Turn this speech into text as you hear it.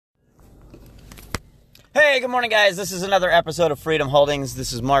Hey, good morning, guys. This is another episode of Freedom Holdings.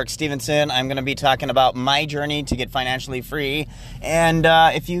 This is Mark Stevenson. I'm going to be talking about my journey to get financially free. And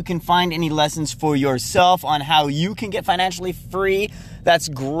if you can find any lessons for yourself on how you can get financially free, that's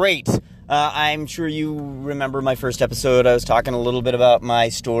great. I'm sure you remember my first episode. I was talking a little bit about my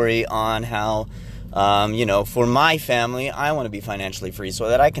story on how, for my family, I want to be financially free so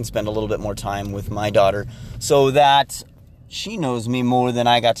that I can spend a little bit more time with my daughter so that she knows me more than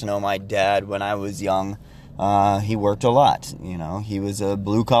I got to know my dad when I was young. He worked a lot, he was a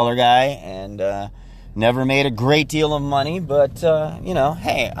blue-collar guy and never made a great deal of money, but,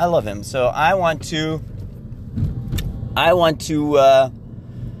 hey, I love him. So I want to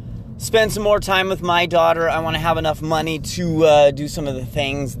spend some more time with my daughter. I want to have enough money to do some of the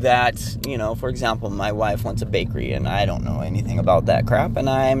things that, for example, my wife wants a bakery, and I don't know anything about that crap, and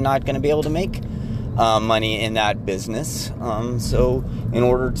I'm not going to be able to make money in that business. So in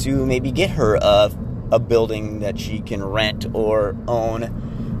order to maybe get her a building that she can rent or own,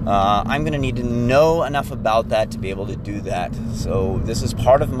 I'm going to need to know enough about that to be able to do that. So this is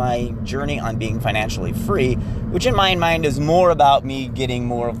part of my journey on being financially free, which in my mind is more about me getting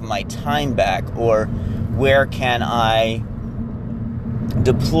more of my time back, or where can I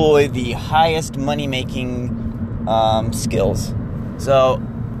deploy the highest money-making skills. So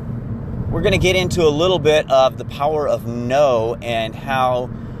we're going to get into a little bit of the power of no and how,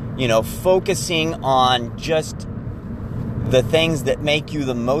 focusing on just the things that make you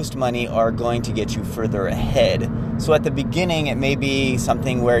the most money are going to get you further ahead. So at the beginning, it may be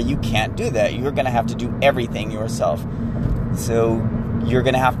something where you can't do that. You're going to have to do everything yourself. So you're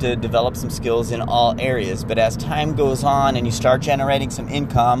going to have to develop some skills in all areas. But as time goes on and you start generating some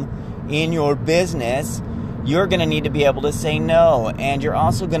income in your business, you're going to need to be able to say no, and you're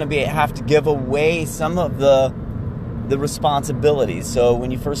also going to have to give away some of the responsibilities. So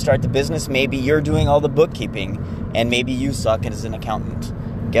when you first start the business, maybe you're doing all the bookkeeping, and maybe you suck as an accountant.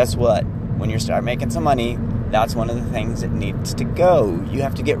 Guess what? When you start making some money, that's one of the things that needs to go. You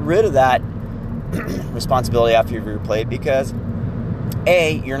have to get rid of that responsibility off your plate because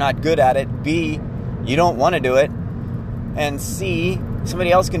A, you're not good at it, B, you don't want to do it, and C,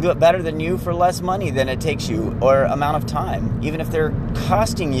 somebody else can do it better than you for less money than it takes you, or amount of time. Even if they're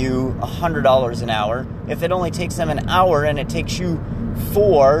costing you $100 an hour, if it only takes them an hour and it takes you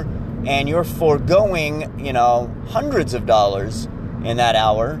 4, and you're foregoing, hundreds of dollars in that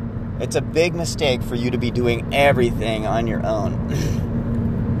hour, it's a big mistake for you to be doing everything on your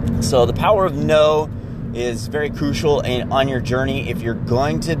own. So the power of no is very crucial on your journey if you're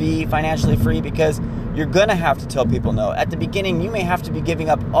going to be financially free, because you're going to have to tell people no. At the beginning, you may have to be giving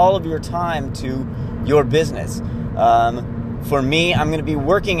up all of your time to your business. For me, I'm going to be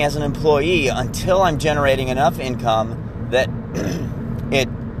working as an employee until I'm generating enough income that it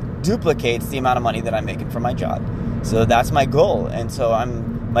duplicates the amount of money that I'm making from my job. So that's my goal. And so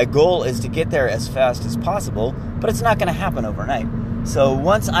my goal is to get there as fast as possible, but it's not going to happen overnight. So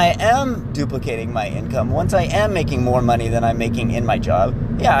once I am duplicating my income, once I am making more money than I'm making in my job,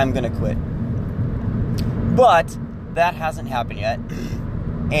 I'm going to quit. But that hasn't happened yet,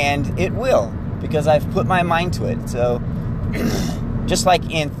 and it will, because I've put my mind to it. So just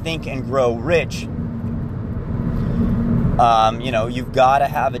like in Think and Grow Rich, you've got to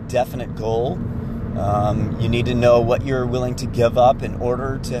have a definite goal. You need to know what you're willing to give up in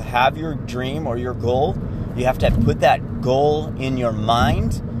order to have your dream or your goal. You have to put that goal in your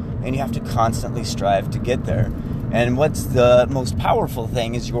mind, and you have to constantly strive to get there. And what's the most powerful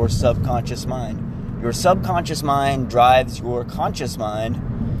thing is your subconscious mind. Your subconscious mind drives your conscious mind.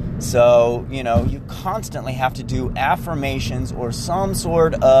 So, you constantly have to do affirmations or some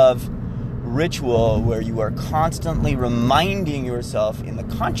sort of ritual where you are constantly reminding yourself in the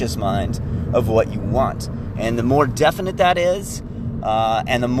conscious mind of what you want. And the more definite that is,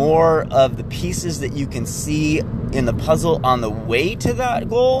 and the more of the pieces that you can see in the puzzle on the way to that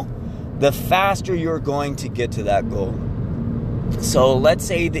goal, the faster you're going to get to that goal. So let's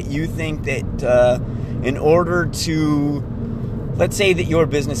say that you think that let's say that your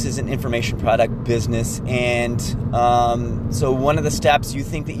business is an information product business, and so one of the steps, you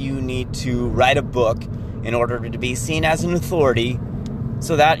think that you need to write a book in order to be seen as an authority.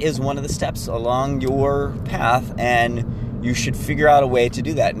 So that is one of the steps along your path, and you should figure out a way to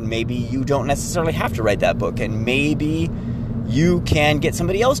do that. And maybe you don't necessarily have to write that book, and maybe you can get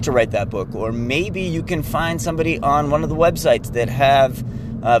somebody else to write that book, or maybe you can find somebody on one of the websites that have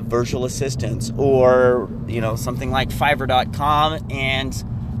virtual assistants, or something like Fiverr.com, and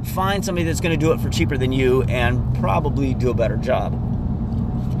find somebody that's going to do it for cheaper than you and probably do a better job.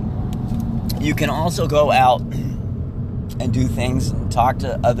 You can also go out and do things, talk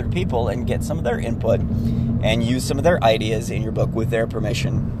to other people and get some of their input and use some of their ideas in your book with their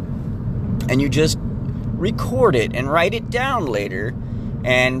permission. And you just record it and write it down later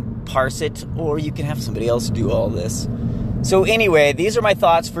and parse it, or you can have somebody else do all this. So anyway, these are my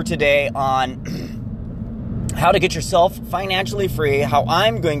thoughts for today on how to get yourself financially free, how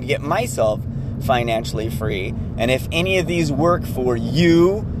I'm going to get myself financially free. And if any of these work for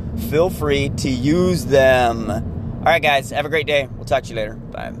you, feel free to use them. All right, guys, have a great day. We'll talk to you later.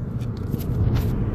 Bye.